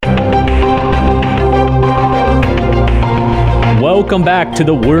Welcome back to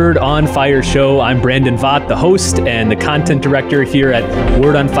the Word on Fire show. I'm Brandon Vaught, the host and the content director here at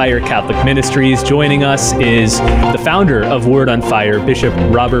Word on Fire Catholic Ministries. Joining us is the founder of Word on Fire, Bishop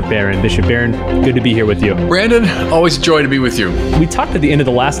Robert Barron. Bishop Barron, good to be here with you. Brandon, always a joy to be with you. We talked at the end of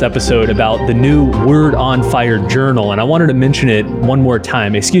the last episode about the new Word on Fire journal, and I wanted to mention it one more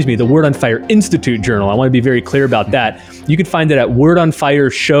time. The Word on Fire Institute journal. I want to be very clear about that. You can find it at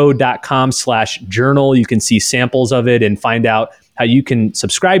wordonfireshow.com/journal. You can see samples of it and find out how you can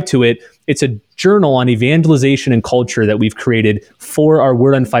subscribe to it. It's a journal on evangelization and culture that we've created for our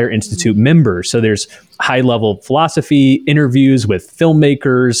Word on Fire Institute members. So there's high-level philosophy, interviews with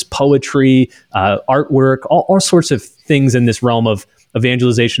filmmakers, poetry, artwork, all sorts of things in this realm of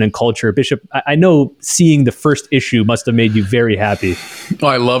evangelization and culture. Bishop, I know seeing the first issue must have made you very happy. Oh,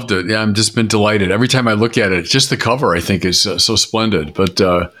 I loved it. Yeah, I've just been delighted. Every time I look at it, just the cover, I think, is so splendid. But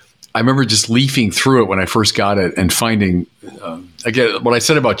I remember just leafing through it when I first got it and finding, again, what I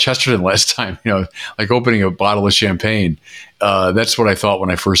said about Chesterton last time, like opening a bottle of champagne. That's what I thought when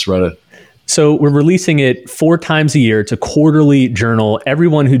I first read it. So we're releasing it 4 times a year. It's a quarterly journal.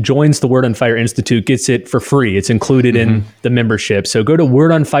 Everyone who joins the Word on Fire Institute gets it for free. It's included in the membership. So go to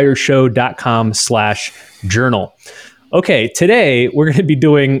wordonfireshow.com/journal. Okay, today we're going to be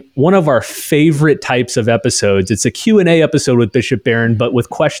doing one of our favorite types of episodes. It's a Q&A episode with Bishop Barron, but with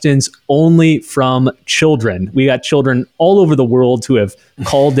questions only from children. We got children all over the world who have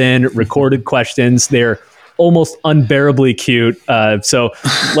called in, recorded questions. They're almost unbearably cute. So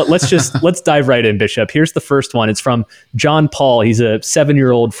let's dive right in, Bishop. Here's the first one. It's from John Paul. He's a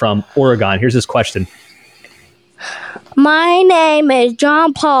 7-year-old from Oregon. Here's his question. My name is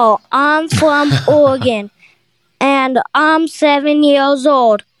John Paul. I'm from Oregon, and I'm 7 years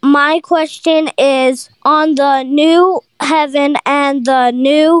old. My question is, on the new heaven and the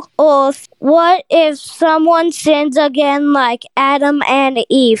new earth, what if someone sins again like Adam and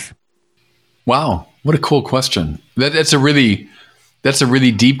Eve? Wow, what a cool question. That's a really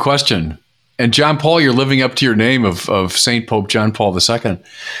deep question. And John Paul, you're living up to your name of Saint Pope John Paul II.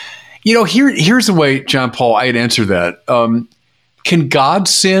 Here's the way, John Paul, I'd answer that. Can God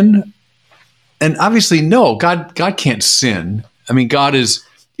sin? And obviously, no, God can't sin. I mean, God is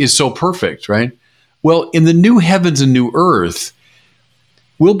so perfect, right? Well, in the new heavens and new earth,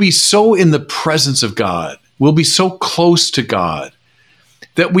 we'll be so in the presence of God. We'll be so close to God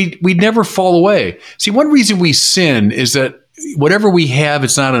that we'd never fall away. See, one reason we sin is that whatever we have,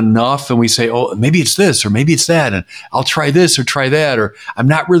 it's not enough. And we say, oh, maybe it's this, or maybe it's that. And I'll try this or try that, or I'm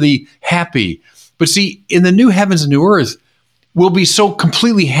not really happy. But see, in the new heavens and new earth, we'll be so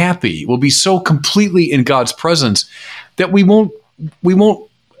completely happy. We'll be so completely in God's presence that we won't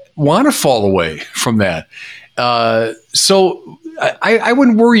want to fall away from that. So I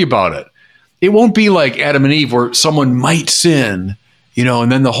wouldn't worry about it. It won't be like Adam and Eve where someone might sin,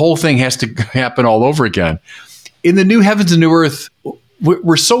 and then the whole thing has to happen all over again. In the new heavens and new earth,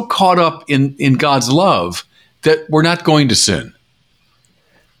 we're so caught up in God's love that we're not going to sin.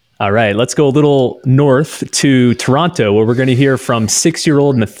 All right, let's go a little north to Toronto, where we're going to hear from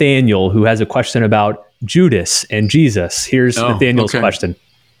 6-year-old Nathaniel, who has a question about Judas and Jesus. Here's Nathaniel's question.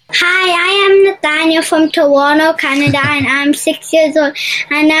 Hi, I am Nathaniel from Toronto, Canada, and I'm 6 years old.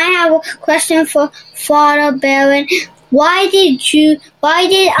 And I have a question for Father Barron. Why did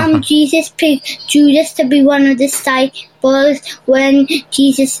Jesus pick Judas to be one of the disciples when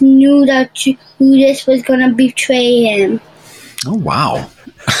Jesus knew that Judas was going to betray him? Oh, wow.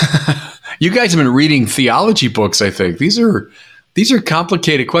 You guys have been reading theology books, I think. These are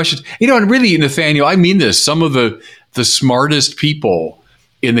complicated questions. And really, Nathaniel, I mean this. Some of the smartest people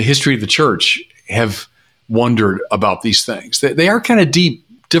in the history of the church have wondered about these things. They are kind of deep,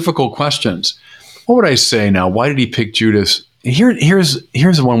 difficult questions. What would I say now? Why did he pick Judas?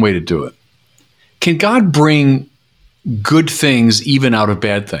 Here's one way to do it. Can God bring good things even out of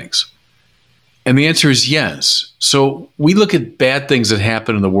bad things? And the answer is yes. So we look at bad things that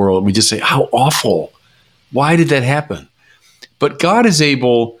happen in the world and we just say, how awful. Why did that happen? But God is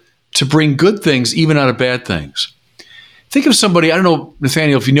able to bring good things even out of bad things. Think of somebody, I don't know,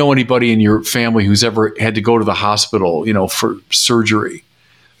 Nathaniel, if you know anybody in your family who's ever had to go to the hospital, for surgery,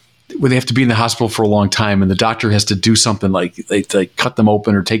 where they have to be in the hospital for a long time and the doctor has to do something like they cut them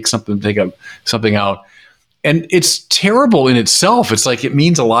open or take something out. And it's terrible in itself. It's like it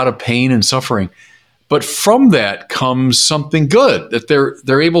means a lot of pain and suffering. But from that comes something good, that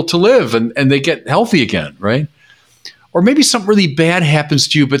they're able to live and they get healthy again, right? Or maybe something really bad happens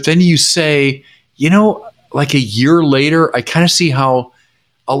to you, but then you say, like a year later, I kind of see how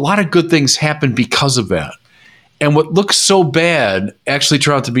a lot of good things happen because of that. And what looks so bad actually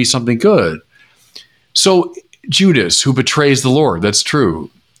turned out to be something good. So Judas, who betrays the Lord. That's true.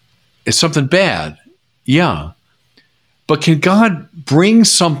 It's something bad. Yeah. But can God bring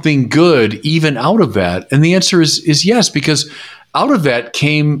something good even out of that? And the answer is yes, because out of that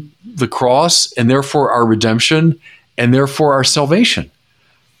came the cross and therefore our redemption and therefore our salvation.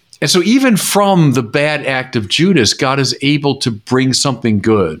 And so even from the bad act of Judas, God is able to bring something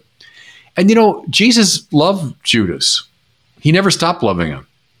good. And Jesus loved Judas. He never stopped loving him.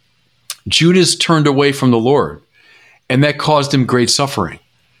 Judas turned away from the Lord, and that caused him great suffering.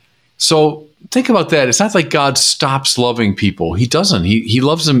 So think about that. It's not like God stops loving people. He doesn't. He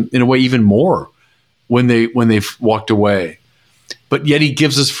loves them in a way even more when they've walked away. But yet he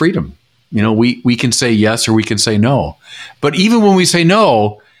gives us freedom. We can say yes or we can say no. But even when we say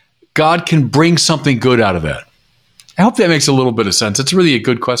no, God can bring something good out of that. I hope that makes a little bit of sense. It's really a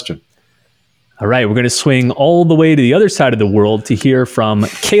good question. All right, we're going to swing all the way to the other side of the world to hear from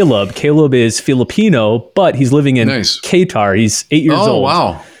Caleb. Caleb is Filipino, but he's living in Qatar. He's 8 years old. Oh,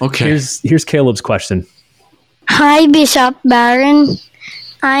 wow. Okay. Here's Caleb's question. Hi, Bishop Barron.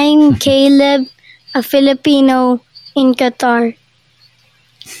 I'm Caleb, a Filipino in Qatar.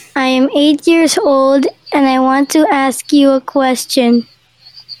 I am 8 years old, and I want to ask you a question.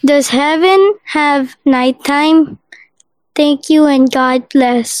 Does heaven have nighttime? Thank you, and God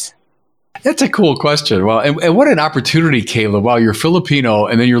bless. That's a cool question. Well, and what an opportunity, Caleb. Wow, you're Filipino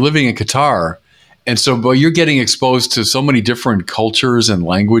and then you're living in Qatar. And so you're getting exposed to so many different cultures and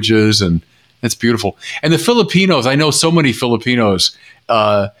languages, and that's beautiful. And the Filipinos, I know so many Filipinos,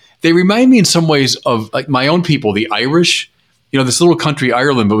 they remind me in some ways of like my own people, the Irish. This little country,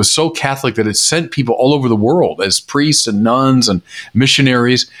 Ireland, but was so Catholic that it sent people all over the world as priests and nuns and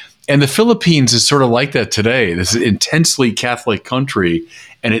missionaries. And the Philippines is sort of like that today. This is an intensely Catholic country,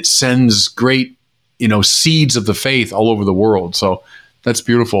 and it sends great, seeds of the faith all over the world. So that's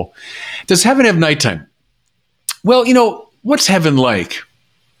beautiful. Does heaven have nighttime? Well, what's heaven like?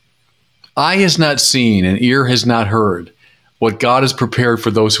 Eye has not seen and ear has not heard what God has prepared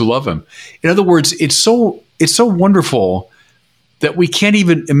for those who love him. In other words, it's so wonderful that we can't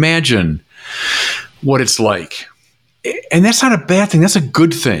even imagine what it's like. And that's not a bad thing. That's a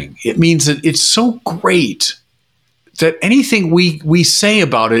good thing. It means that it's so great that anything we say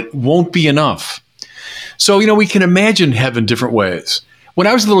about it won't be enough. So, we can imagine heaven different ways. When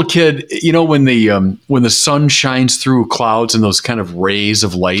I was a little kid, when the sun shines through clouds and those kind of rays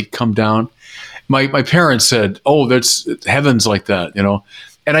of light come down, my parents said, "Oh, that's heaven's like that,"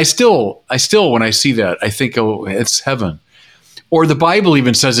 And I still when I see that, I think, "Oh, it's heaven." Or the Bible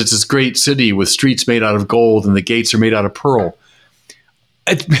even says it's this great city with streets made out of gold and the gates are made out of pearl.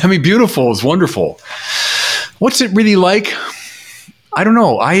 Beautiful. It's wonderful. What's it really like? I don't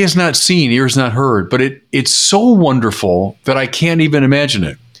know. Eye has not seen, ear has not heard, but it's so wonderful that I can't even imagine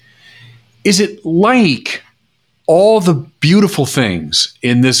it. Is it like all the beautiful things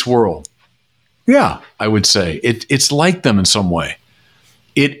in this world? Yeah, I would say. It's like them in some way.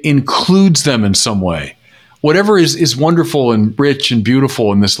 It includes them in some way. Whatever is wonderful and rich and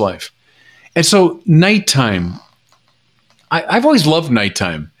beautiful in this life. And so nighttime, I've always loved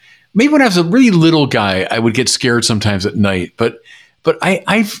nighttime. Maybe when I was a really little guy, I would get scared sometimes at night. But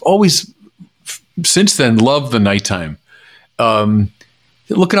I've always, since then, loved the nighttime.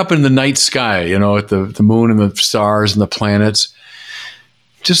 Looking up in the night sky, at the moon and the stars and the planets.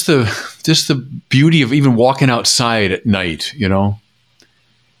 Just the beauty of even walking outside at night,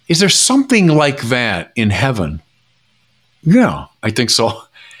 Is there something like that in heaven? Yeah, I think so.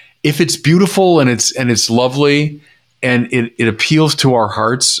 If it's beautiful and it's lovely and it appeals to our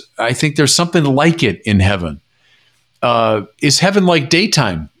hearts, I think there's something like it in heaven. Is heaven like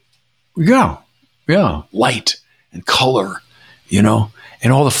daytime? Yeah, light and color, and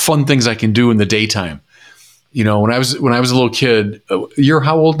all the fun things I can do in the daytime. When I was a little kid, you're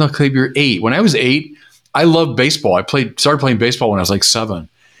how old now, Caleb? You're 8. When I was 8, I loved baseball. Started playing baseball when I was like 7.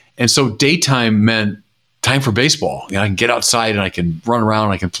 And so daytime meant time for baseball. I can get outside and I can run around,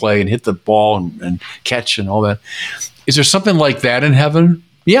 and I can play and hit the ball and catch and all that. Is there something like that in heaven?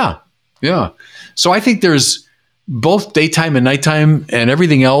 Yeah. So I think there's both daytime and nighttime and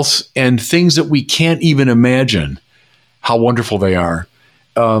everything else and things that we can't even imagine how wonderful they are.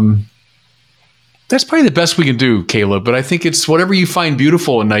 That's probably the best we can do, Caleb. But I think it's whatever you find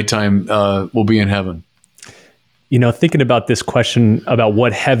beautiful in nighttime will be in heaven. Thinking about this question about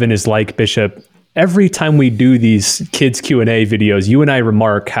what heaven is like, Bishop, every time we do these kids Q&A videos, you and I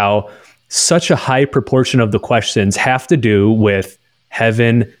remark how such a high proportion of the questions have to do with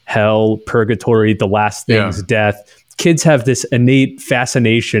heaven, hell, purgatory, the last things, death. Kids have this innate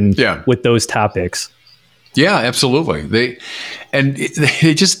fascination with those topics. Yeah, absolutely.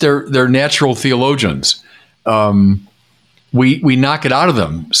 They're natural theologians. we knock it out of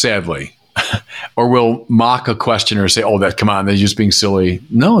them, sadly. Or we'll mock a questioner and say, "Oh, come on, they're just being silly."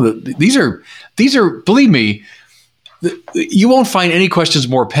 No, these are. Believe me, you won't find any questions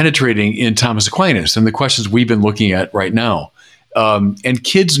more penetrating in Thomas Aquinas than the questions we've been looking at right now. And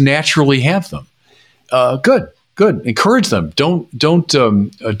kids naturally have them. Good. Encourage them. Don't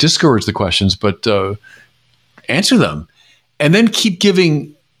discourage the questions, but answer them, and then keep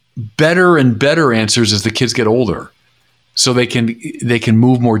giving better and better answers as the kids get older, so they can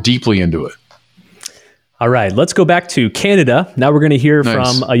move more deeply into it. All right, let's go back to Canada. Now we're going to hear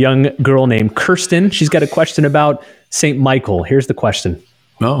from a young girl named Kirsten. She's got a question about St. Michael. Here's the question.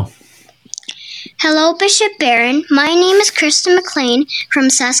 Oh. Hello, Bishop Barron. My name is Kirsten McLean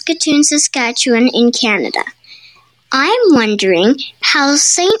from Saskatoon, Saskatchewan in Canada. I'm wondering how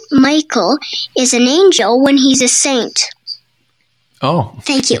St. Michael is an angel when he's a saint. Oh.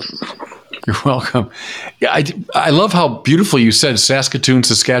 Thank you. You're welcome. Yeah, I love how beautifully you said Saskatoon,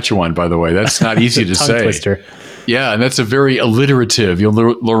 Saskatchewan, by the way. That's not easy to say. Twister. Yeah, and that's a very alliterative. You'll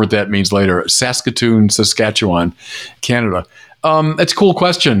learn what that means later. Saskatoon, Saskatchewan, Canada. That's a cool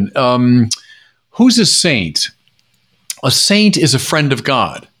question. Who's a saint? A saint is a friend of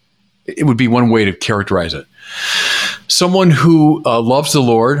God. It would be one way to characterize it. Someone who loves the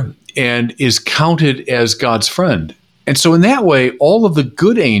Lord and is counted as God's friend. And so in that way, all of the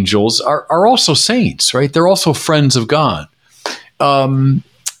good angels are also saints, right? They're also friends of God. And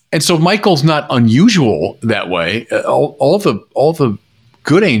so Michael's not unusual that way. All the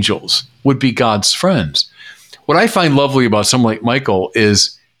good angels would be God's friends. What I find lovely about someone like Michael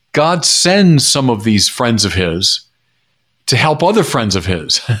is God sends some of these friends of his to help other friends of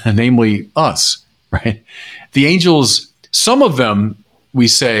his, namely us, right? The angels, some of them, we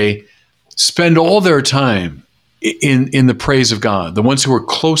say, spend all their time in the praise of God, the ones who are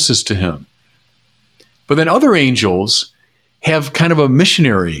closest to him. But then other angels have kind of a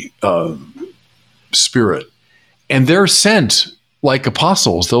missionary spirit, and they're sent like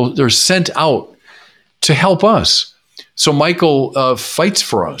apostles. They're sent out to help us. So Michael fights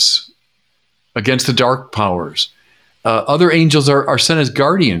for us against the dark powers. Other angels are sent as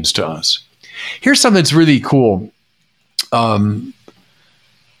guardians to us. Here's something that's really cool. Thomas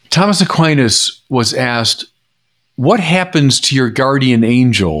Aquinas was asked, what happens to your guardian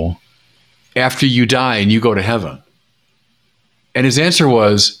angel after you die and you go to heaven? And his answer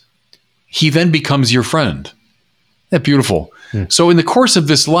was, he then becomes your friend. Isn't that beautiful? So in the course of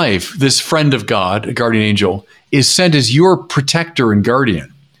this life, this friend of God, a guardian angel, is sent as your protector and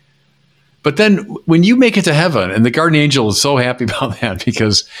guardian. But then when you make it to heaven, and the guardian angel is so happy about that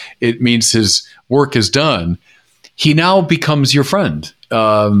because it means his work is done, he now becomes your friend.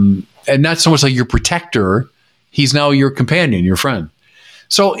 And not so much like your protector, he's now your companion, your friend.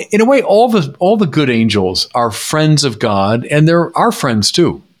 So in a way, all the good angels are friends of God, and they're our friends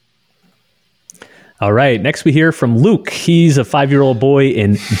too. All right. Next, we hear from Luke. He's a 5-year-old boy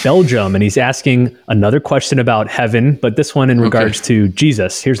in Belgium, and he's asking another question about heaven, but this one in regards to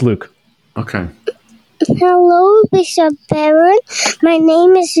Jesus. Here's Luke. Okay. Hello, Bishop Barron. My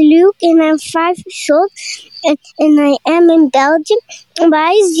name is Luke, and I'm 5 years old, and I am in Belgium.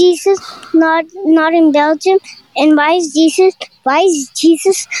 Why is Jesus not in Belgium? And why is Jesus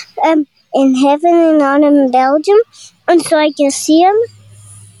in heaven and not in Belgium? And so I can see him.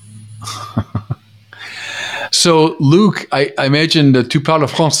 So, Luke, I imagine tu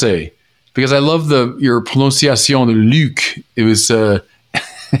parles français because I love your pronunciation de Luc. It was la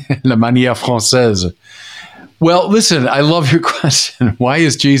manière française. Well, listen, I love your question. Why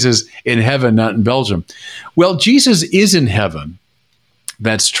is Jesus in heaven, not in Belgium? Well, Jesus is in heaven.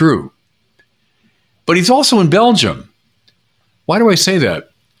 That's true. But he's also in Belgium. Why do I say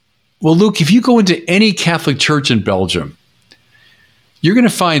that? Well, Luke, if you go into any Catholic church in Belgium, you're going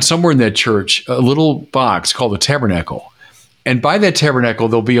to find somewhere in that church a little box called the tabernacle. And by that tabernacle,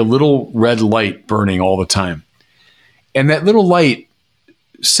 there'll be a little red light burning all the time. And that little light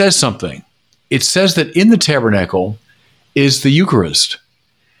says something. It says that in the tabernacle is the Eucharist.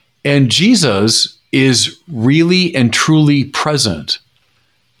 And Jesus is really and truly present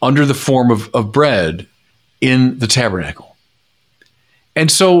under the form of bread in the tabernacle. And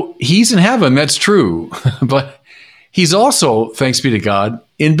so he's in heaven, that's true. But he's also, thanks be to God,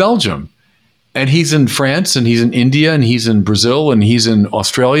 in Belgium. And he's in France, and he's in India, and he's in Brazil, and he's in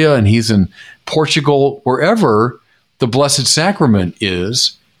Australia, and he's in Portugal. Wherever the Blessed Sacrament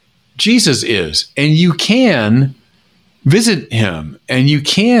is, Jesus is. And you can visit him, and you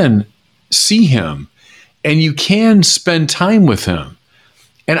can see him, and you can spend time with him.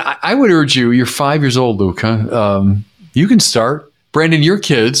 And I would urge you, you're 5 years old, Luke, huh? You can start. Brandon, your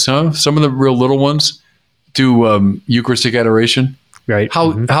kids, huh? Some of the real little ones, do Eucharistic adoration? Right.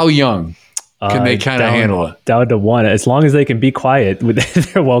 How young can they kind of handle it? Down to one. As long as they can be quiet,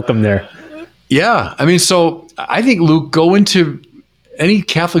 they're welcome there. Yeah. I mean, so I think, Luke, go into any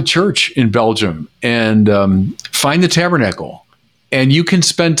Catholic church in Belgium and find the tabernacle, and you can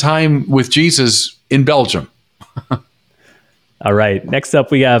spend time with Jesus in Belgium. All right. Next up,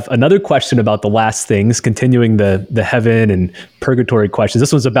 we have another question about the last things, continuing the heaven and purgatory questions.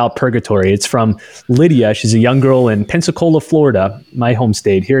 This one's about purgatory. It's from Lydia. She's a young girl in Pensacola, Florida, my home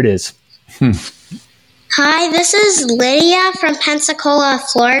state. Here it is. Hi, this is Lydia from Pensacola,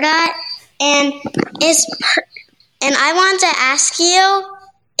 Florida, and I want to ask you,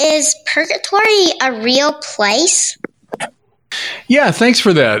 is purgatory a real place? Yeah, thanks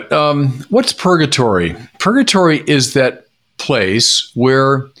for that. What's purgatory? Purgatory is that place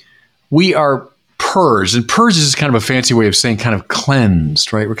where we are purged, and purged is kind of a fancy way of saying kind of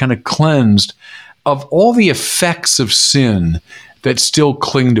cleansed, right? We're kind of cleansed of all the effects of sin that still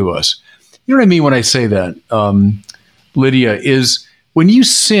cling to us. You know what I mean when I say that, Lydia, is when you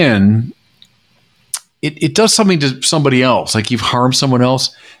sin, it does something to somebody else, like you've harmed someone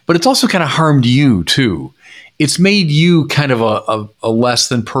else, but it's also kind of harmed you too. It's made you kind of a less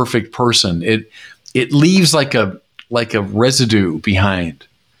than perfect person. It leaves like a residue behind.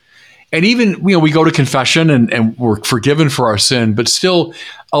 And even, we go to confession and we're forgiven for our sin, but still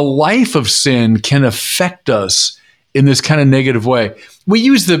a life of sin can affect us in this kind of negative way. We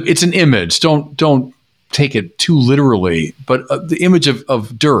use it's an image. Don't take it too literally, but the image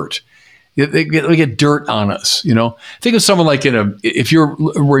of dirt. They get dirt on us, Think of someone like if you're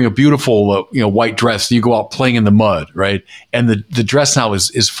wearing a beautiful, white dress, you go out playing in the mud, right? And the dress now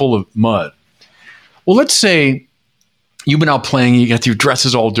is full of mud. Well, let's say you've been out playing, you got your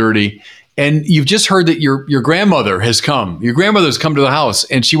dresses all dirty, and you've just heard that your grandmother has come. Your grandmother's come to the house,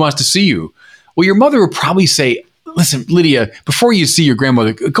 and she wants to see you. Well, your mother would probably say, listen, Lydia, before you see your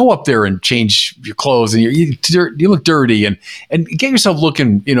grandmother, go up there and change your clothes, and you look dirty, and get yourself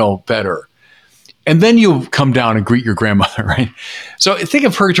looking, better. And then you'll come down and greet your grandmother, right? So think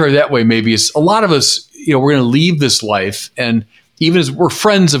of purgatory that way. Maybe it's a lot of us, we're going to leave this life, and even as we're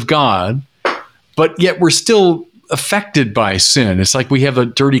friends of God, but yet we're still affected by sin. It's like we have the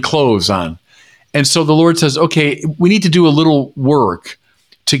dirty clothes on. And so the Lord says, okay, we need to do a little work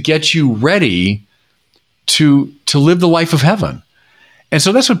to get you ready to live the life of heaven. And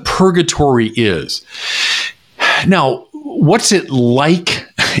so that's what purgatory is. Now, what's it like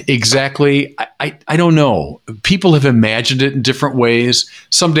exactly? I don't know. People have imagined it in different ways.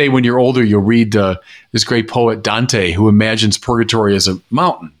 Someday when you're older, you'll read this great poet Dante, who imagines purgatory as a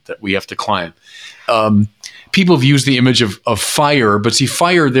mountain that we have to climb. People have used the image of fire, but see,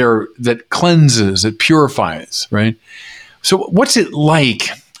 fire there that cleanses, it purifies, right? So what's it like?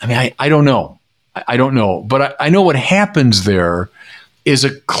 I mean, I don't know. I don't know. But I know what happens there is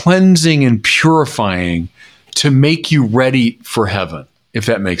a cleansing and purifying to make you ready for heaven, if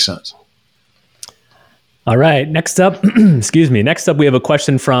that makes sense. All right. Next up, Next up, we have a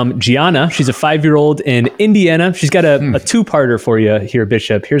question from Gianna. She's a 5-year-old in Indiana. She's got a two-parter for you here,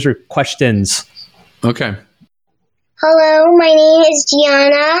 Bishop. Here's her questions. Okay. Hello, my name is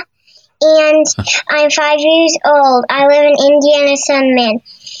Gianna, and I'm 5 years old. I live in Indiana Sunman.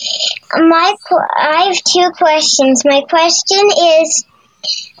 I have two questions. My first question is,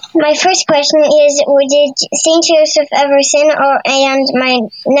 did St. Joseph ever sin? And my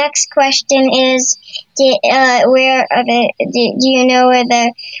next question is, do you know where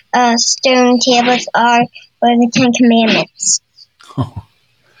the stone tablets are for the Ten Commandments? Oh.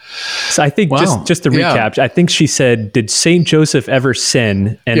 So I think just to recap, I think she said, did St. Joseph ever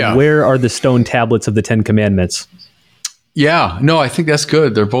sin? And where are the stone tablets of the Ten Commandments? Yeah, no, I think that's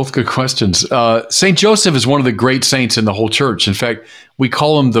good. They're both good questions. St. Joseph is one of the great saints in the whole church. In fact, we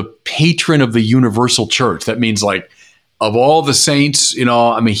call him the patron of the universal church. That means, like, of all the saints,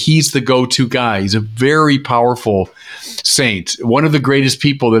 he's the go-to guy. He's a very powerful saint, one of the greatest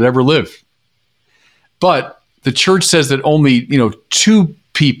people that ever lived. But the church says that only, two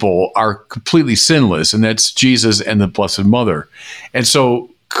people are completely sinless, and that's Jesus and the Blessed Mother. And so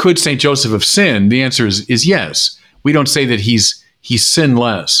could St. Joseph have sinned? The answer is yes. We don't say that he's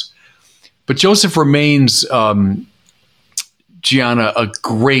sinless. But Joseph remains, Gianna, a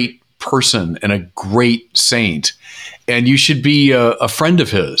great person and a great saint. And you should be a friend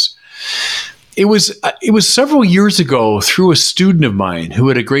of his. It was several years ago through a student of mine who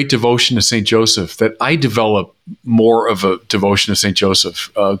had a great devotion to St. Joseph that I developed more of a devotion to St.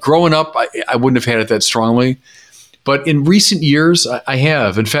 Joseph. Growing up, I wouldn't have had it that strongly. But in recent years, I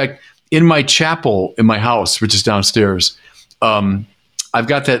have. In fact, in my chapel in my house, which is downstairs, I've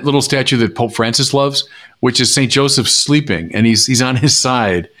got that little statue that Pope Francis loves, which is St. Joseph sleeping, and he's on his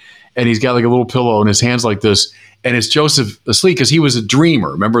side, and he's got like a little pillow in his hands like this, and it's Joseph asleep because he was a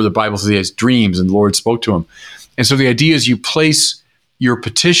dreamer. Remember, the Bible says he has dreams, and the Lord spoke to him. And so the idea is you place your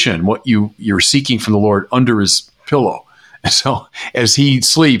petition, what you're seeking from the Lord, under his pillow. And so as he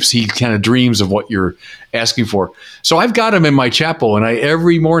sleeps, he kind of dreams of what you're asking for. So I've got him in my chapel, and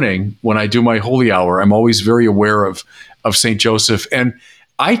every morning when I do my holy hour, I'm always very aware of St. Joseph. And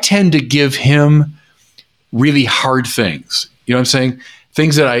I tend to give him really hard things. You know what I'm saying?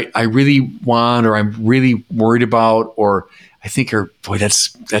 Things that I really want, or I'm really worried about, or I think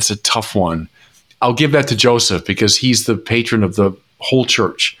that's a tough one. I'll give that to Joseph because he's the patron of the whole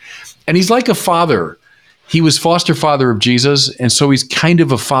church. And he's like a father. He was foster father of Jesus, and so he's kind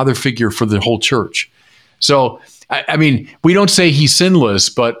of a father figure for the whole church. So, I mean, we don't say he's sinless,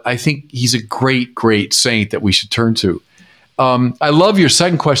 but I think he's a great, great saint that we should turn to. I love your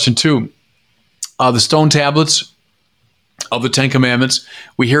second question, too. The stone tablets of the Ten Commandments,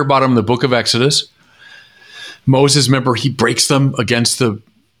 we hear about them in the book of Exodus. Moses, remember, he breaks them against the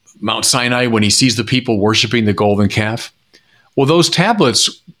Mount Sinai when he sees the people worshiping the golden calf. Well, those tablets,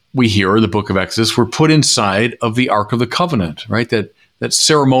 we hear in the book of Exodus, were put inside of the Ark of the Covenant, right? That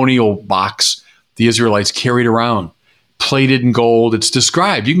ceremonial box the Israelites carried around, plated in gold. It's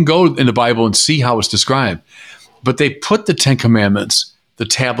described. You can go in the Bible and see how it's described. But they put the Ten Commandments, the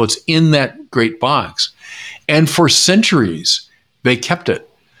tablets, in that great box. And for centuries, they kept it,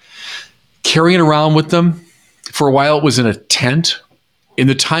 carrying it around with them. For a while, it was in a tent. In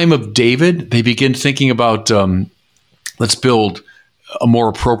the time of David, they begin thinking about, let's build a more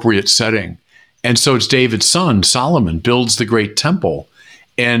appropriate setting. And so it's David's son, Solomon, builds the great temple.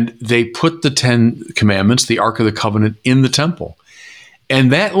 And they put the Ten Commandments, the Ark of the Covenant, in the temple.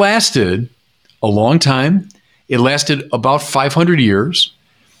 And that lasted a long time. It lasted about 500 years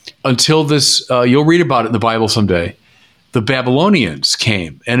until this, you'll read about it in the Bible someday. The Babylonians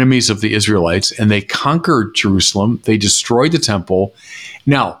came, enemies of the Israelites, and they conquered Jerusalem. They destroyed the temple.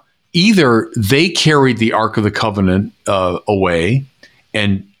 Now, either they carried the Ark of the Covenant away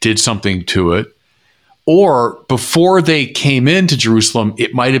and did something to it, or before they came into Jerusalem,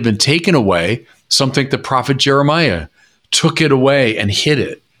 it might have been taken away. Some think the prophet Jeremiah took it away and hid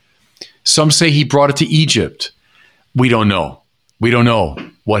it. Some say he brought it to Egypt. We don't know. We don't know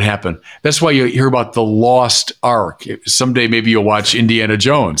what happened. That's why you hear about the lost ark. Someday maybe you'll watch Indiana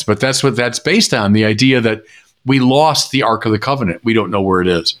Jones, but that's what that's based on, the idea that we lost the Ark of the Covenant. We don't know where it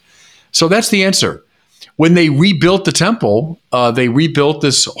is. So that's the answer. When they rebuilt the temple, they rebuilt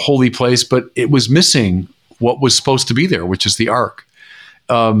this holy place, but it was missing what was supposed to be there, which is the ark.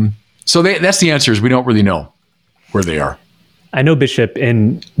 So that's the answer, is we don't really know where they are. I know, Bishop,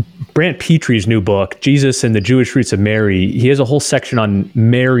 in Brant Petree's new book, Jesus and the Jewish Roots of Mary, he has a whole section on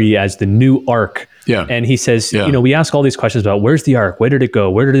Mary as the new ark. Yeah. And he says, we ask all these questions about where's the ark? Where did it go?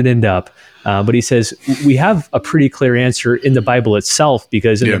 Where did it end up? But he says, we have a pretty clear answer in the Bible itself,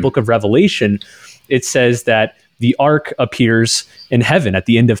 because in the book of Revelation, it says that the ark appears in heaven at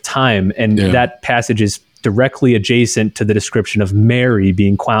the end of time. And that passage is directly adjacent to the description of Mary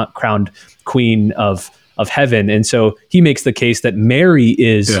being crowned queen of heaven. And so he makes the case that Mary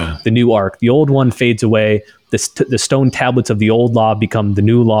is the new ark. The old one fades away. The stone tablets of the old law become the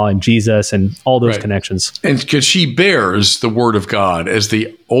new law in Jesus, and all those connections. And because she bears the word of God, as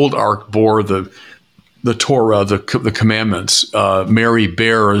the old ark bore the Torah, the commandments. Mary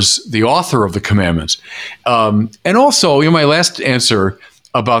bears the author of the commandments. And also, my last answer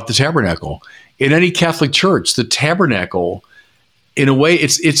about the tabernacle. In any Catholic church, the tabernacle, in a way,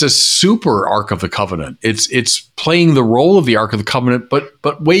 it's a super Ark of the Covenant. It's playing the role of the Ark of the Covenant,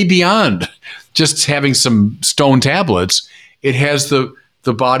 but way beyond just having some stone tablets. It has the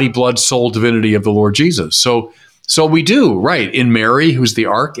body, blood, soul, divinity of the Lord Jesus. So we do, right, in Mary, who's the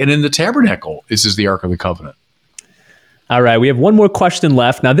Ark, and in the tabernacle, this is the Ark of the Covenant. All right, we have one more question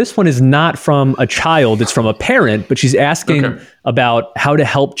left. Now, this one is not from a child, it's from a parent, but she's asking about how to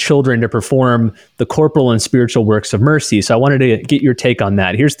help children to perform the corporal and spiritual works of mercy. So I wanted to get your take on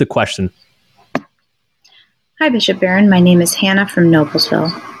that. Here's the question. Hi, Bishop Barron. My name is Hannah from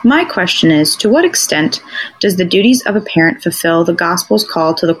Noblesville. My question is, to what extent does the duties of a parent fulfill the gospel's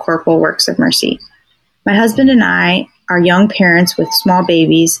call to the corporal works of mercy? My husband and I are young parents with small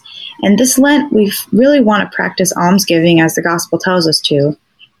babies, and this Lent we really want to practice almsgiving as the gospel tells us to,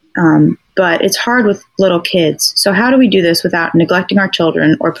 but it's hard with little kids. So how do we do this without neglecting our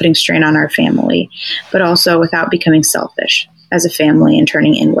children or putting strain on our family, but also without becoming selfish as a family and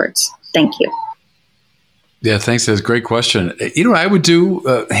turning inwards? Thank you. Yeah, thanks. That's a great question. What I would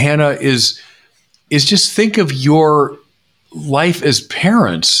do, Hannah, is just think of your life as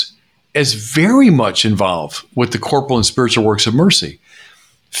parents is very much involved with the corporal and spiritual works of mercy.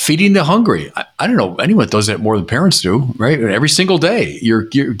 Feeding the hungry. I don't know anyone does that more than parents do, right? Every single day, you're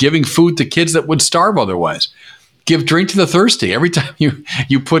giving food to kids that would starve otherwise. Give drink to the thirsty. Every time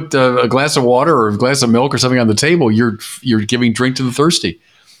you put a glass of water or a glass of milk or something on the table, you're giving drink to the thirsty.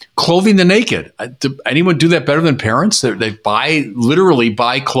 Clothing the naked. Do anyone do that better than parents? They literally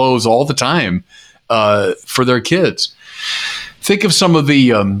buy clothes all the time for their kids. Think of some of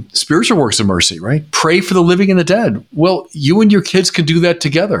the spiritual works of mercy, right? Pray for the living and the dead. Well, you and your kids can do that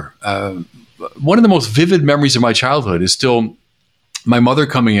together. One of the most vivid memories of my childhood is still my mother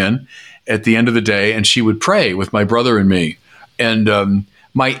coming in at the end of the day, and she would pray with my brother and me. And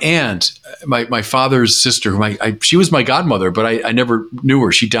my aunt, my father's sister, she was my godmother, but I never knew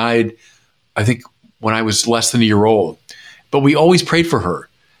her. She died, I think, when I was less than a year old. But we always prayed for her.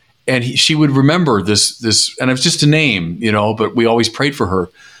 And she would remember this, and it was just a name, but we always prayed for her.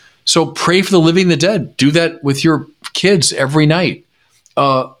 So pray for the living and the dead. Do that with your kids every night.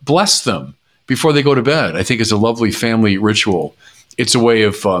 Bless them before they go to bed. I think it's a lovely family ritual. It's a way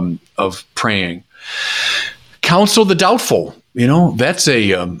of praying. Counsel the doubtful. That's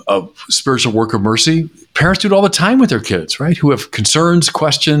a spiritual work of mercy. Parents do it all the time with their kids, right? Who have concerns,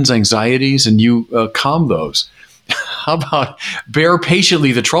 questions, anxieties, and you calm those. How about bear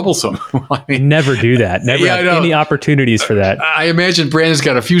patiently the troublesome? Never do that. Never have any opportunities for that. I imagine Brandon's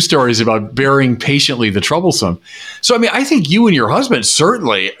got a few stories about bearing patiently the troublesome. So, I think you and your husband,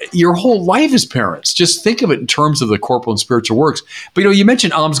 certainly, your whole life as parents, just think of it in terms of the corporal and spiritual works. But, you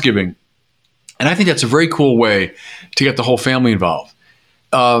mentioned almsgiving, and I think that's a very cool way to get the whole family involved.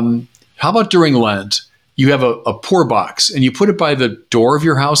 How about during Lent, you have a poor box, and you put it by the door of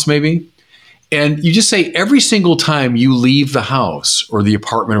your house, maybe? And you just say every single time you leave the house or the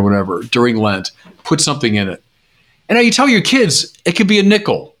apartment or whatever during Lent, put something in it. And now you tell your kids, it could be a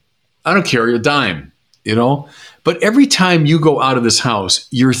nickel. I don't care, a dime, But every time you go out of this house,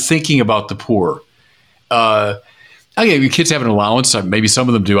 you're thinking about the poor. Your kids have an allowance. Maybe some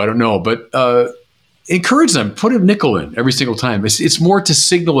of them do. I don't know. But encourage them. Put a nickel in every single time. It's more to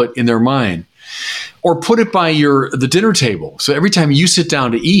signal it in their mind. Or put it by the dinner table. So every time you sit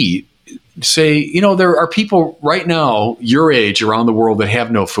down to eat, say, there are people right now your age around the world that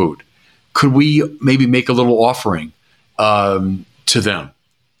have no food. Could we maybe make a little offering to them?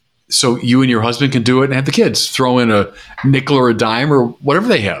 So you and your husband can do it and have the kids throw in a nickel or a dime or whatever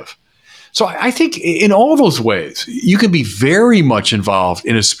they have. So I think in all those ways, you can be very much involved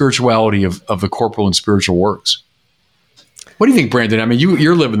in a spirituality of the corporal and spiritual works. What do you think, Brandon?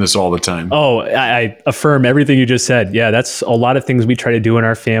 You're living this all the time. Oh, I affirm everything you just said. Yeah, that's a lot of things we try to do in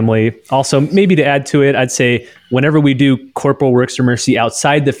our family. Also, maybe to add to it, I'd say whenever we do corporal works of mercy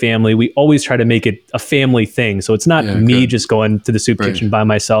outside the family, we always try to make it a family thing. So it's not me just going to the soup kitchen by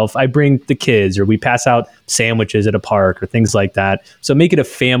myself. I bring the kids, or we pass out sandwiches at a park or things like that. So make it a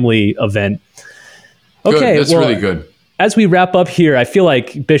family event. Okay, good. That's really good. As we wrap up here, I feel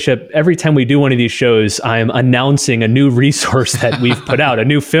like, Bishop, every time we do one of these shows, I'm announcing a new resource that we've put out, a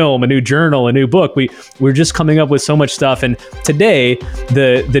new film, a new journal, a new book. We're just coming up with so much stuff. And today,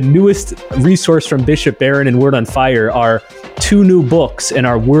 the newest resource from Bishop Barron and Word on Fire are 2 new books in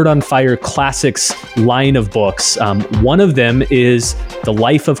our Word on Fire Classics line of books. One of them is The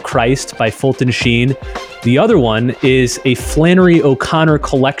Life of Christ by Fulton Sheen. The other one is a Flannery O'Connor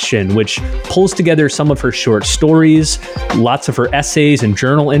collection, which pulls together some of her short stories, lots of her essays and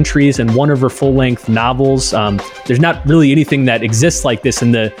journal entries, and one of her full-length novels. There's not really anything that exists like this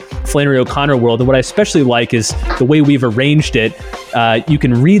in the Flannery O'Connor world. And what I especially like is the way we've arranged it. You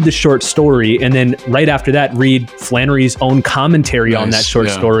can read the short story, and then right after that, read Flannery's own commentary on that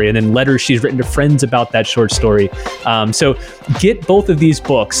short story, and then letters she's written to friends about that short story. So get both of these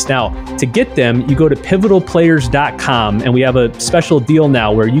books. Now, to get them, you go to pivotalplayers.com, and we have a special deal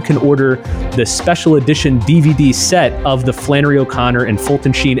now where you can order the special edition DVD set of the Flannery O'Connor and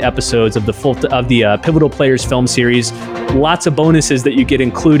Fulton Sheen episodes of the Pivotal Players film series. Lots of bonuses that you get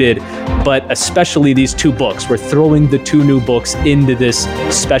included, but especially these 2 books. We're throwing the 2 new books into this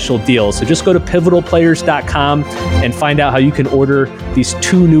special deal. So just go to pivotalplayers.com and find out how you can order these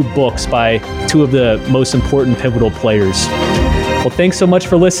 2 new books by 2 of the most important Pivotal players. Well, thanks so much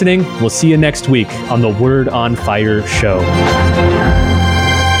for listening. We'll see you next week on the Word on Fire show.